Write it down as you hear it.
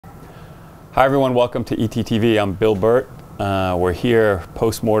Hi everyone, welcome to ETTV. I'm Bill Burt. We're here,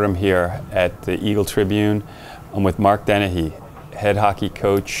 post-mortem here at the Eagle-Tribune. I'm with Mark Dennehy, head hockey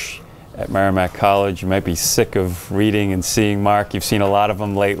coach at Merrimack College. You might be sick of reading and seeing Mark. You've seen a lot of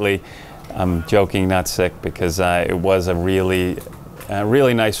them lately. I'm joking, not sick, because it was a really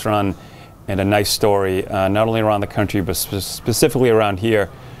nice run and a nice story, not only around the country, but specifically around here.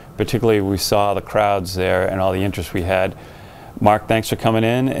 Particularly, we saw the crowds there and all the interest we had. Mark, thanks for coming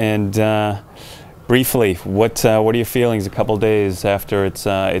in. And briefly, what are your feelings a couple days after it's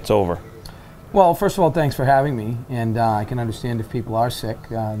over? Well, first of all, thanks for having me. And I can understand if people are sick.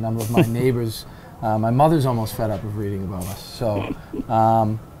 A number of my neighbors, my mother's almost fed up of reading about us. So,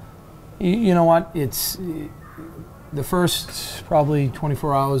 you know what? It's the first probably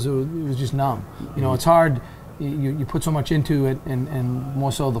 24 hours. It was just numb. You know, it's hard. You put so much into it, and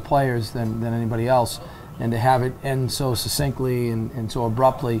more so the players than anybody else. And to have it end so succinctly and so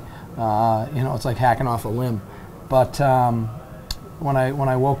abruptly, you know, it's like hacking off a limb. But when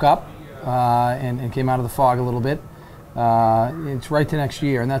I woke up and came out of the fog a little bit, it's right to next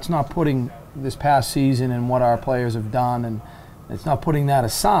year. And that's not putting this past season and what our players have done, and it's not putting that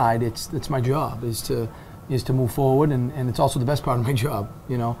aside. It's my job is to move forward, and it's also the best part of my job.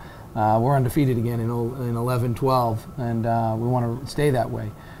 You know, we're undefeated again in 11-12, and we want to stay that way.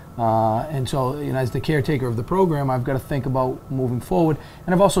 And so, you know, as the caretaker of the program, I've got to think about moving forward.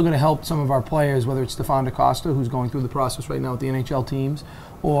 And I've also got to help some of our players, whether it's Stefan DaCosta, who's going through the process right now with the NHL teams,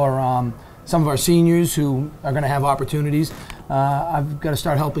 or some of our seniors who are going to have opportunities. I've got to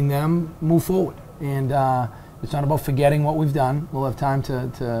start helping them move forward. And it's not about forgetting what we've done. We'll have time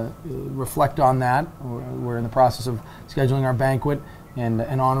to reflect on that. We're in the process of scheduling our banquet and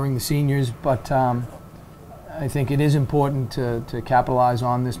honoring the seniors. But I think it is important to capitalize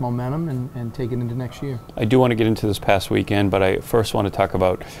on this momentum and take it into next year. I do want to get into this past weekend, but I first want to talk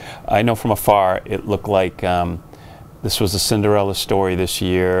about, I know from afar it looked like this was a Cinderella story this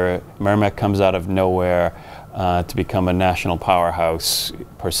year. Merrimack comes out of nowhere to become a national powerhouse,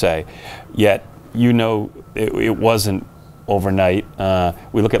 per se. Yet, you know, it wasn't overnight.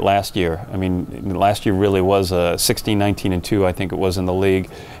 We look at last year. I mean, last year really was a 16-19-2, I think it was, in the league.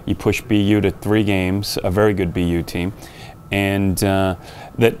 You pushed BU to 3 games, a very good BU team. And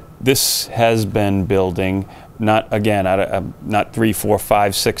that this has been building, not, again, not 3, 4,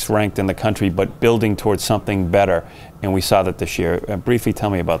 5, 6 ranked in the country, but building towards something better. And we saw that this year. Briefly tell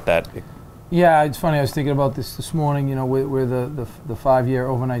me about that. Yeah, it's funny. I was thinking about this morning. You know, we're the 5-year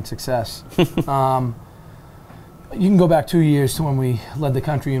overnight success. You can go back 2 years to when we led the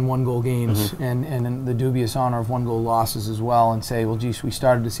country in 1-goal games, and in the dubious honor of 1-goal losses as well, and say, well, geez, we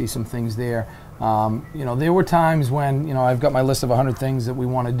started to see some things there. You know, there were times when, you know, I've got my list of 100 things that we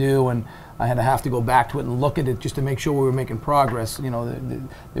want to do, and I had to have to go back to it and look at it just to make sure we were making progress. You know,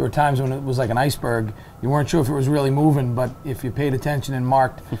 there were times when it was like an iceberg. You weren't sure if it was really moving, but if you paid attention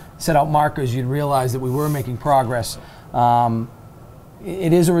and set out markers, you'd realize that we were making progress.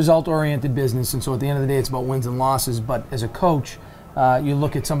 It is a result-oriented business, and so at the end of the day, it's about wins and losses. But as a coach, you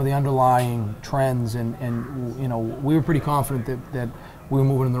look at some of the underlying trends, and you know, we were pretty confident that we were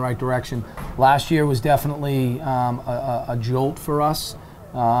moving in the right direction. Last year was definitely a jolt for us.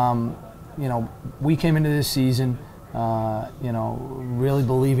 You know, we came into this season, you know, really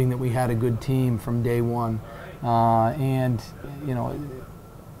believing that we had a good team from day one, and you know,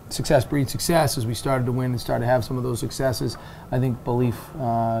 success breeds success. As we started to win and started to have some of those successes, I think belief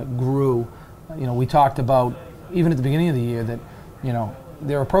grew. You know, we talked about, even at the beginning of the year, that, you know,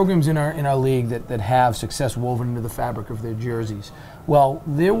 there are programs in our league that have success woven into the fabric of their jerseys. Well,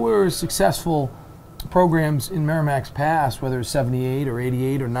 there were successful programs in Merrimack's past, whether it was 78 or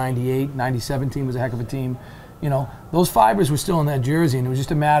 88 or 98, 97 team was a heck of a team. You know, those fibers were still in that jersey, and it was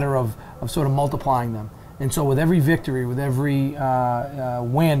just a matter of sort of multiplying them. And so with every victory, with every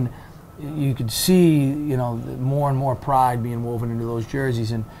win, you could see, you know, more and more pride being woven into those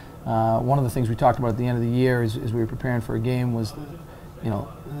jerseys. And one of the things we talked about at the end of the year as we were preparing for a game was, you know,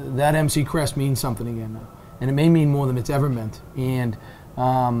 that MC crest means something again now. And it may mean more than it's ever meant. And,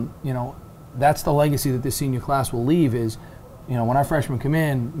 you know, that's the legacy that this senior class will leave is, you know, when our freshmen come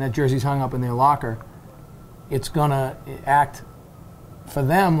in and that jersey's hung up in their locker, it's going to act for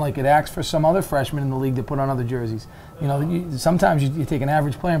them like it acts for some other freshmen in the league that put on other jerseys. You know, sometimes you take an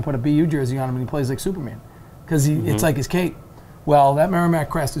average player and put a BU jersey on him and he plays like Superman because it's like his cape. Well, that Merrimack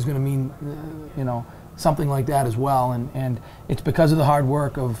crest is going to mean, you know, something like that as well, and it's because of the hard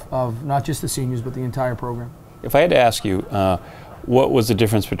work of not just the seniors but the entire program. If I had to ask you, what was the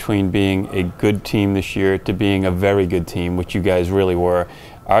difference between being a good team this year to being a very good team, which you guys really were?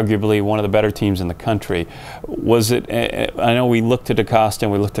 arguably one of the better teams in the country. Was it? I know we looked at DaCosta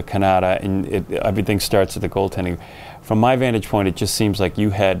and we looked at Canada, and everything starts at the goaltending. From my vantage point, it just seems like you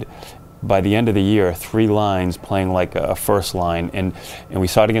had, by the end of the year, 3 lines playing like a first line, and we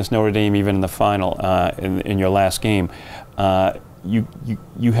saw it against Notre Dame even in the final, in your last game.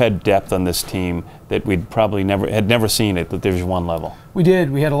 You had depth on this team that we'd probably never seen at the Division I level. We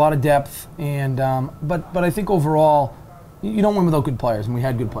did. We had a lot of depth, and but I think overall, you don't win without good players, and we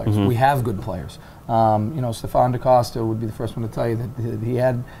had good players. We have good players. Stefan DaCosta would be the first one to tell you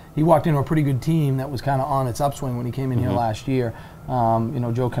that he walked into a pretty good team that was kind of on its upswing when he came in here last year.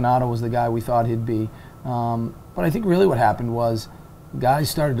 Joe Canada was the guy we thought he'd be. But I think really what happened was guys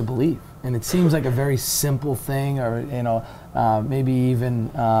started to believe. And it seems like a very simple thing, or maybe even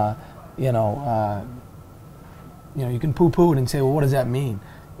you can poo-poo it and say, well, what does that mean?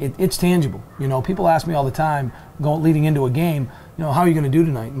 It's tangible. People ask me all the time, leading into a game, how are you going to do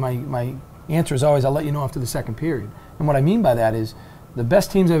tonight? My answer is always, I'll let you know after the second period. And what I mean by that is, the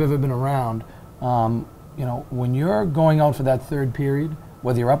best teams I've ever been around, when you're going out for that third period,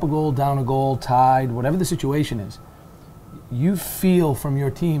 whether you're up a goal, down a goal, tied, whatever the situation is, you feel from your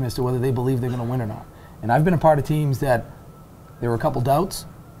team as to whether they believe they're going to win or not. And I've been a part of teams that there were a couple doubts,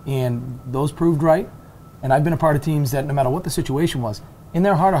 and those proved right. And I've been a part of teams that no matter what the situation was, in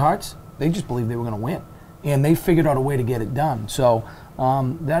their heart of hearts, they just believed they were going to win. And they figured out a way to get it done. So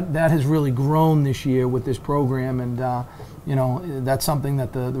that has really grown this year with this program, and that's something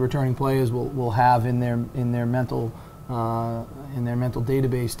that the returning players will have in their mental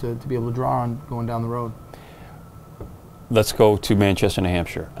database to be able to draw on going down the road. Let's go to Manchester, New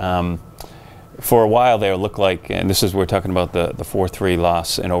Hampshire. For a while there, it looked like, and this is, we're talking about the 4-3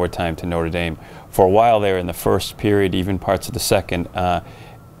 loss in overtime to Notre Dame. For a while there in the first period, even parts of the second, I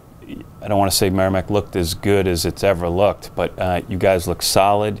don't want to say Merrimack looked as good as it's ever looked, but you guys looked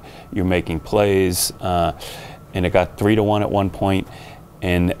solid. You're making plays, and it got 3-1 at one point,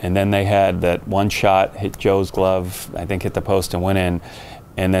 and then they had that one shot hit Joe's glove, I think hit the post and went in,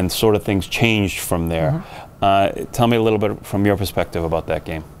 and then sort of things changed from there. Tell me a little bit from your perspective about that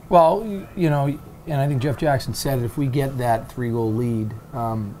game. Well, and I think Jeff Jackson said it, if we get that 3-goal lead,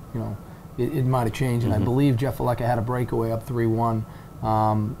 it might have changed. And I believe Jeff Alecka had a breakaway up 3-1,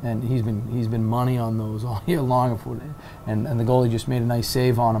 and he's been money on those all year long. And the goalie just made a nice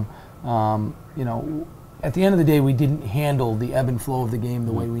save on him. At the end of the day, we didn't handle the ebb and flow of the game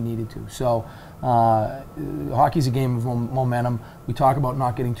the way we needed to. So hockey's a game of momentum. We talk about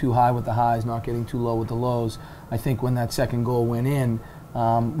not getting too high with the highs, not getting too low with the lows. I think when that second goal went in,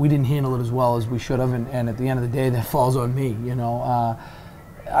 we didn't handle it as well as we should have, and at the end of the day, that falls on me.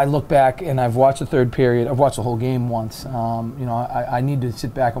 I look back and I've watched the third period. I've watched the whole game once. I need to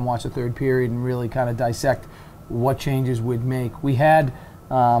sit back and watch the third period and really kind of dissect what changes we'd make. We had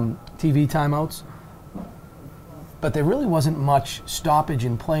TV timeouts, but there really wasn't much stoppage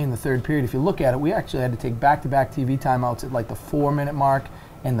in play in the third period. If you look at it, we actually had to take back-to-back TV timeouts at like the 4-minute mark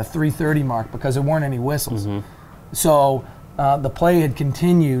and the 3:30 mark because there weren't any whistles. So the play had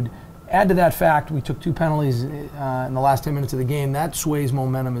continued. Add to that fact, we took 2 penalties in the last 10 minutes of the game. That sways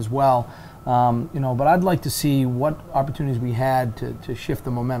momentum as well. But I'd like to see what opportunities we had to shift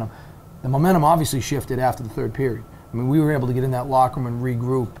the momentum. The momentum obviously shifted after the third period. I mean, we were able to get in that locker room and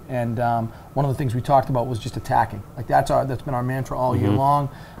regroup, and one of the things we talked about was just attacking. Like that's been our mantra all year long.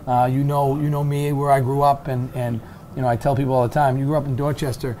 You know me, where I grew up, and I tell people all the time, you grew up in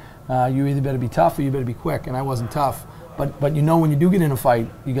Dorchester, you either better be tough or you better be quick, and I wasn't tough. But when you do get in a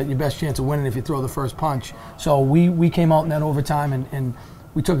fight, you got your best chance of winning if you throw the first punch. So we came out in that overtime and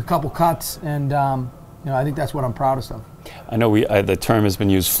we took a couple cuts, and I think that's what I'm proudest of. I know the term has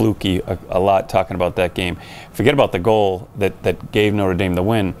been used, fluky, a lot, talking about that game. Forget about the goal that gave Notre Dame the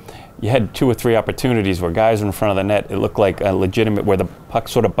win. You had 2 or 3 opportunities where guys were in front of the net. It looked like a legitimate, where the puck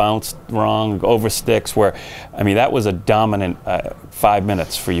sort of bounced wrong, over sticks, that was a dominant 5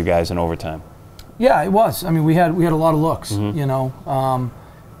 minutes for you guys in overtime. Yeah, it was. I mean, we had a lot of looks,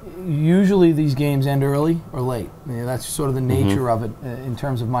 Usually these games end early or late. That's sort of the nature of it in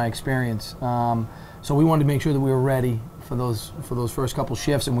terms of my experience. So we wanted to make sure that we were ready for those first couple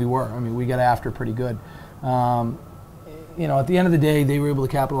shifts, and we were. I mean, we got after pretty good. At the end of the day, they were able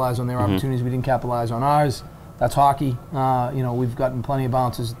to capitalize on their opportunities. We didn't capitalize on ours. That's hockey. We've gotten plenty of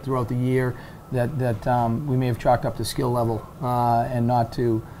bounces throughout the year that we may have chalked up to skill level and not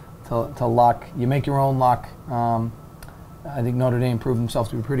to luck. You make your own luck. I think Notre Dame proved themselves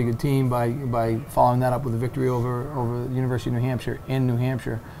to be a pretty good team by following that up with a victory over the University of New Hampshire in New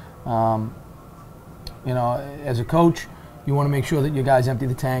Hampshire. As a coach, you want to make sure that your guys empty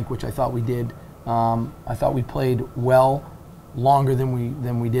the tank, which I thought we did. I thought we played well longer than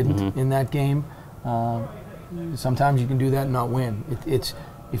we didn't in that game. Sometimes you can do that and not win.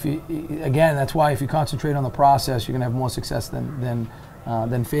 Again, that's why if you concentrate on the process, you're going to have more success than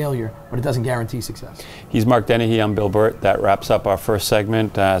failure, but it doesn't guarantee success. He's Mark Dennehy. I'm Bill Burt. That wraps up our first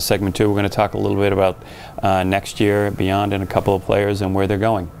segment. Segment 2, we're going to talk a little bit about next year, beyond, and a couple of players and where they're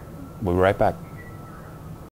going. We'll be right back.